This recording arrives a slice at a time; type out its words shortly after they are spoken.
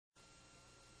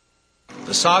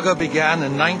The saga began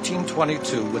in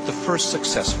 1922 with the first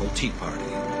successful Tea Party.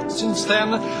 Since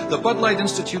then, the Bud Light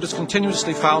Institute has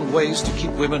continuously found ways to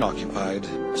keep women occupied,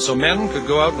 so men could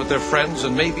go out with their friends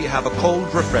and maybe have a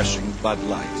cold, refreshing Bud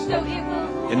Light.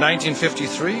 In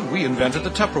 1953, we invented the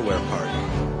Tupperware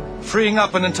Party, freeing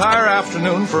up an entire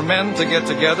afternoon for men to get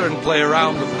together and play a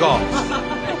round of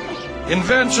golf.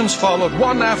 Inventions followed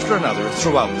one after another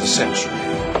throughout the century.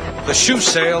 The shoe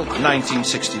sale,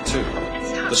 1962.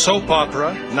 The soap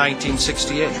opera,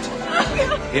 1968.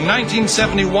 In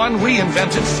 1971, we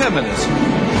invented feminism.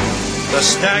 The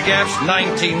Stagette,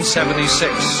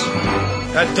 1976.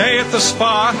 A Day at the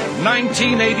Spa,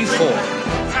 1984.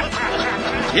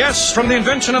 Yes, from the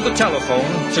invention of the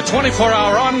telephone to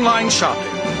 24-hour online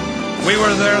shopping. We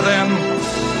were there then,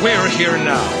 we're here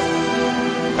now.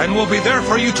 And we'll be there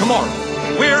for you tomorrow.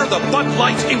 We're the Bud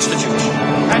Light Institute,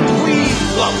 and we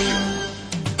love you.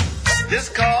 This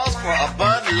calls for a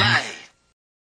Bud Light.